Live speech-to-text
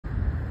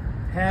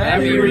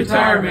Happy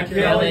retirement,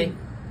 Kelly.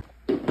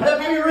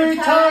 Happy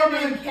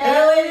retirement,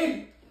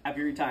 Kelly.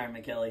 Happy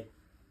retirement, Kelly.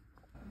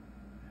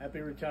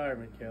 Happy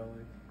retirement,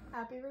 Kelly.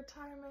 Happy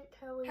retirement,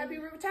 Kelly. Happy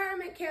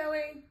retirement,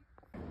 Kelly.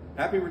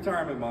 Happy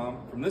retirement,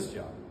 Mom, from this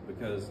job,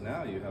 because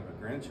now you have a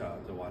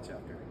grandchild to watch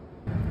after.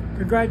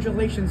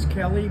 Congratulations,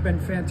 Kelly. Been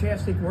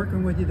fantastic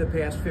working with you the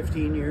past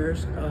 15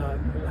 years.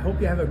 Hope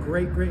you have a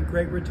great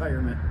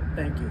retirement.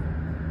 Thank you.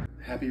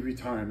 Happy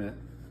retirement.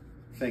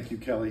 Thank you,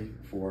 Kelly,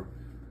 for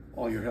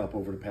all your help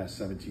over the past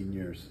 17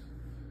 years.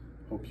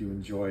 Hope you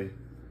enjoy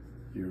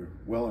your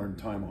well-earned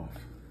time off.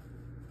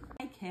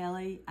 Hey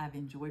Kelly, I've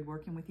enjoyed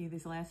working with you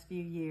these last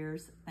few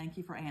years. Thank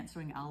you for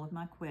answering all of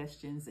my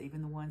questions,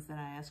 even the ones that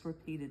I asked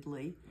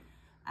repeatedly.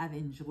 I've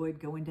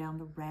enjoyed going down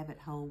the rabbit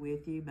hole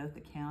with you, both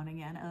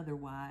accounting and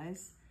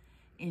otherwise.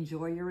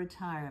 Enjoy your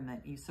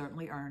retirement. You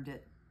certainly earned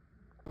it.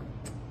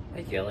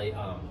 Hey Kelly,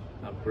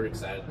 I'm pretty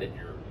excited that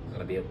you're going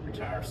to be able to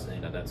retire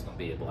soon. I know it's going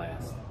to be a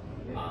blast.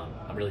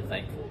 I'm really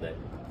thankful that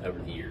over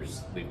the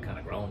years we've kind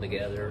of grown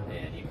together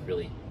and you've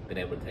really been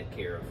able to take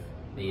care of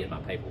me and my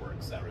paperwork,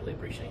 so I really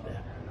appreciate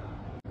that.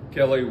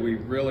 Kelly, we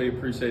really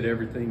appreciate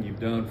everything you've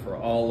done for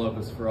all of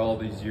us for all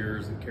these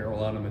years at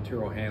Carolina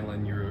Material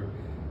Handling. You're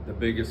the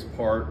biggest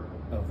part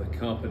of the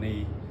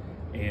company,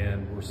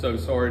 and we're so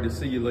sorry to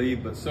see you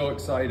leave, but so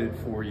excited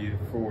for you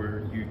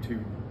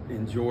to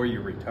enjoy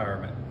your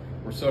retirement.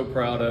 We're so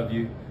proud of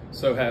you,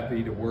 so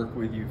happy to work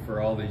with you for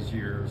all these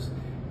years,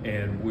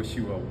 and wish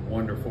you a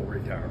wonderful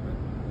retirement.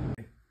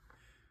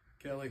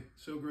 Kelly,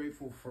 so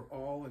grateful for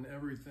all and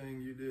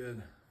everything you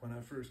did. When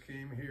I first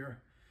came here,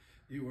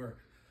 you were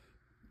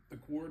the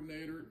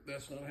coordinator.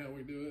 That's not how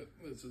we do it.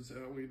 This is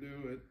how we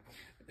do it.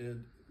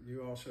 And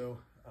you also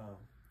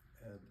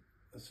had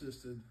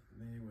assisted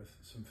me with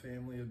some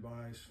family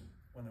advice. And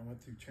when I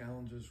went through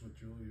challenges with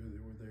Julia, they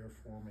were there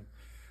for me.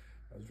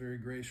 I was very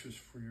gracious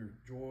for your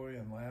joy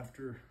and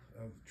laughter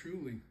of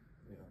truly,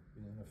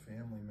 being a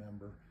family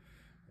member.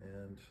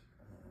 And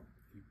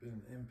you've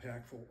been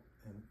impactful,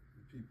 and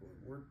the people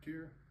that worked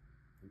here,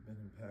 you've been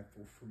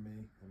impactful for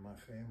me and my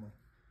family.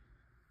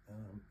 And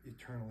I'm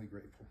eternally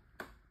grateful.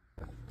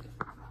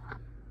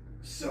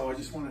 So I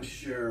just want to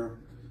share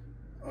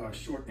a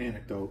short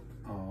anecdote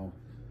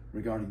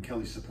regarding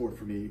Kelly's support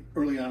for me.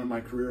 Early on in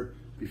my career,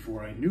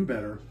 before I knew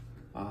better,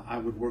 I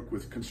would work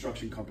with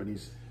construction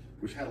companies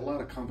which had a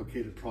lot of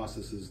complicated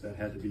processes that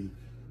had to be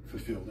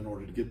fulfilled in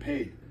order to get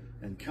paid.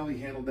 And Kelly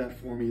handled that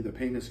for me, the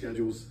payment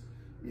schedules,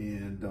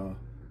 and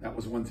that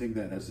was one thing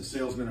that as a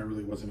salesman I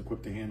really wasn't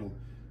equipped to handle,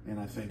 and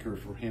I thank her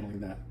for handling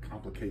that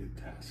complicated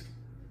task.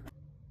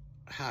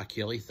 Hi,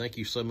 Kelly. Thank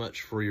you so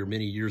much for your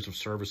many years of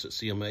service at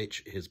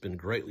CMH. It has been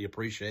greatly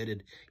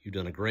appreciated. You've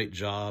done a great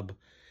job,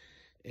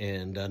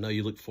 and I know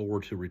you look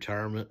forward to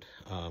retirement.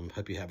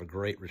 Hope you have a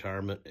great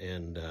retirement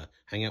and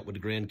hang out with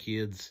the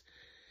grandkids.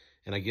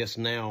 And I guess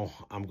now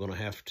I'm going to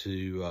have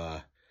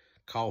to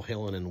call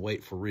Helen and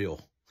wait for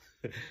real.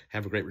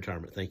 Have a great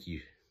retirement. Thank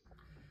you.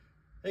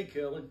 Hey,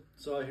 Kelly.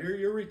 So I hear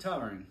you're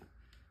retiring.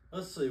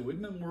 Let's see, we've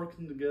been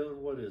working together,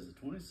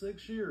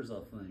 26 years,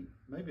 I think.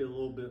 Maybe a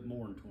little bit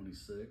more than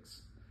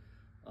 26.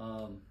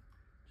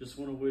 Just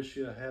want to wish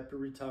you a happy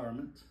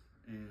retirement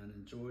and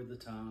enjoy the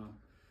time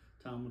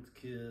with the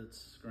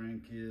kids,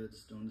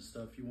 grandkids, doing the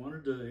stuff you want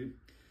to do.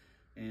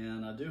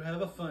 And I do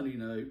have a funny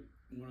note.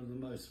 One of the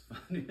most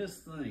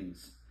funniest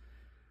things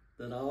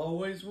that I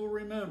always will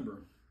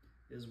remember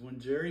is when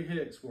Jerry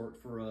Hicks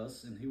worked for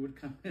us, and he would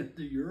come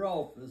into your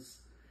office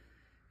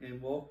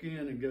and walk in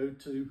and go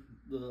to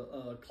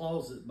the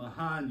closet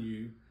behind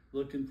you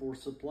looking for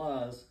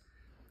supplies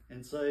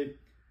and say,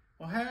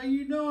 "Well, how are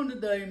you doing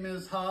today,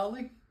 Miss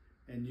Holly?"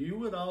 And you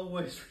would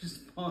always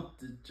respond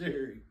to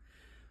Jerry,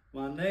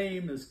 "My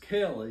name is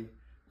Kelly.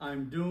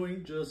 I'm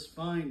doing just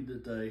fine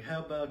today.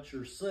 How about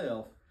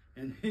yourself?"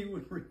 And he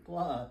would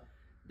reply,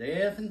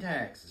 "Death and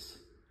taxes."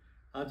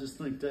 I just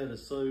think that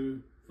is so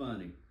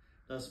funny.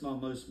 That's my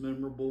most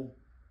memorable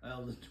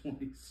out of the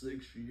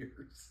 26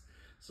 years.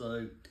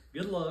 So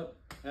good luck,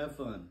 have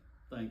fun.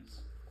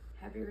 Thanks.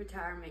 Happy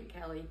retirement,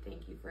 Kelly.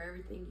 Thank you for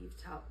everything you've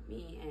taught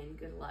me, and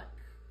good luck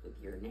with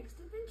your next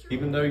adventure.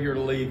 Even though you're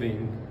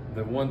leaving,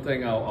 the one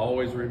thing I'll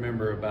always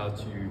remember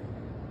about you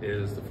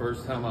is the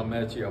first time I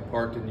met you, I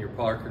parked in your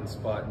parking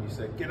spot and you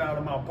said, "Get out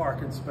of my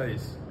parking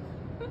space."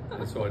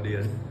 And so I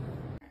did.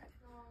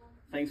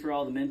 Thanks for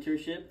all the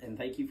mentorship, and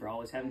thank you for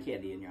always having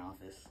candy in your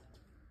office.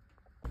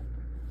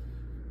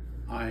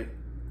 I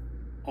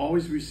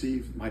always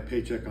receive my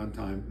paycheck on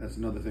time. That's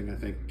another thing I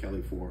thank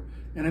Kelly for.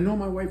 And I know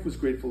my wife was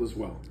grateful as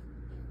well.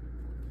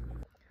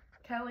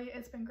 Kelly,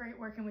 it's been great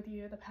working with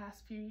you the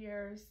past few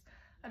years.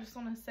 I just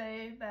want to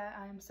say that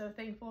I'm so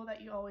thankful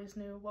that you always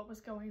knew what was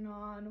going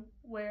on,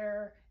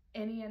 where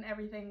any and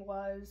everything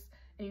was,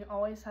 and you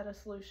always had a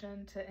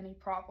solution to any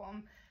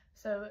problem.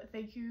 So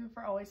thank you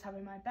for always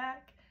having my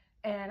back.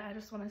 And I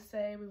just want to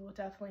say we will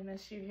definitely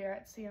miss you here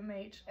at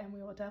CMH, and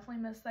we will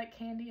definitely miss that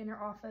candy in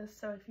your office.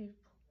 So if you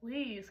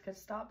please could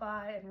stop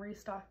by and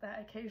restock that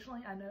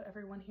occasionally, I know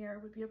everyone here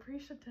would be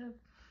appreciative.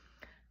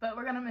 But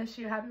we're going to miss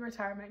you. Happy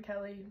retirement,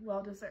 Kelly.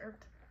 Well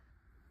deserved.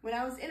 When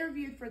I was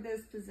interviewed for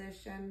this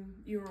position,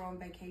 you were on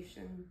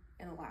vacation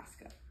in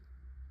Alaska.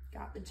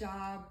 Got the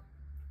job,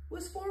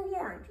 was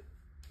forewarned.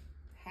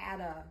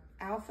 Had a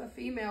alpha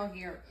female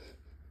here.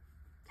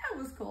 That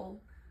was cool.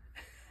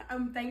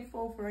 I'm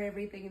thankful for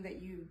everything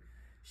that you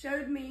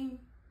showed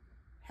me,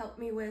 helped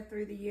me with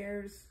through the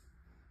years.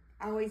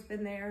 Always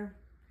been there.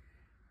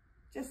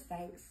 Just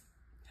thanks.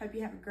 Hope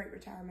you have a great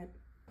retirement.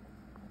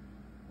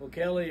 Well,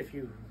 Kelly, if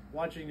you're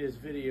watching this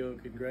video,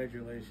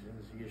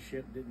 congratulations. Your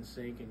ship didn't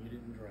sink and you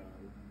didn't drown.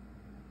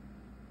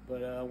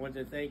 But I want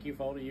to thank you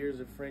for all the years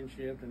of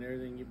friendship and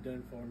everything you've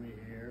done for me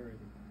here, and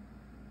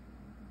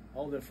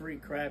all the free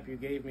crap you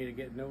gave me to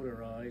get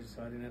notarized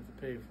so I didn't have to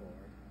pay for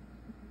it.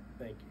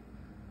 Thank you.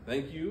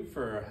 Thank you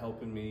for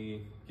helping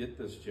me get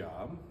this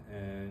job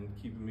and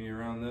keeping me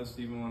around this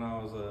even when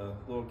I was a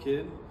little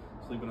kid,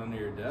 sleeping under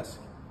your desk.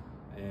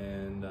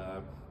 And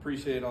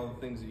appreciate all the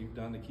things that you've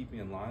done to keep me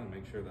in line and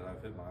make sure that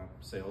I've hit my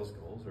sales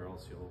goals, or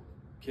else you'll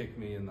kick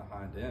me in the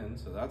hind end.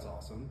 So that's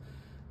awesome.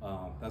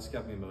 That's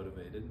kept me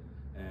motivated.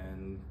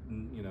 And,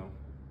 you know,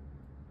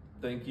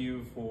 thank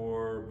you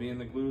for being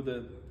the glue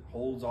that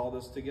holds all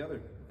this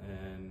together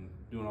and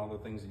doing all the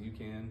things that you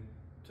can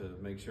to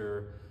make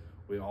sure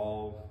we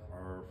all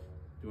are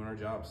doing our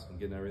jobs and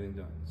getting everything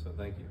done. So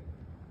thank you.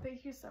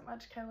 Thank you so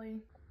much,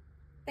 Kelly.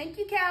 Thank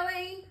you,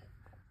 Kelly.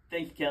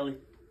 Thank you, Kelly.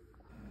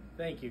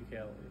 Thank you,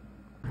 Kelly.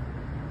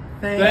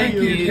 Thank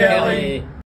you, Kelly.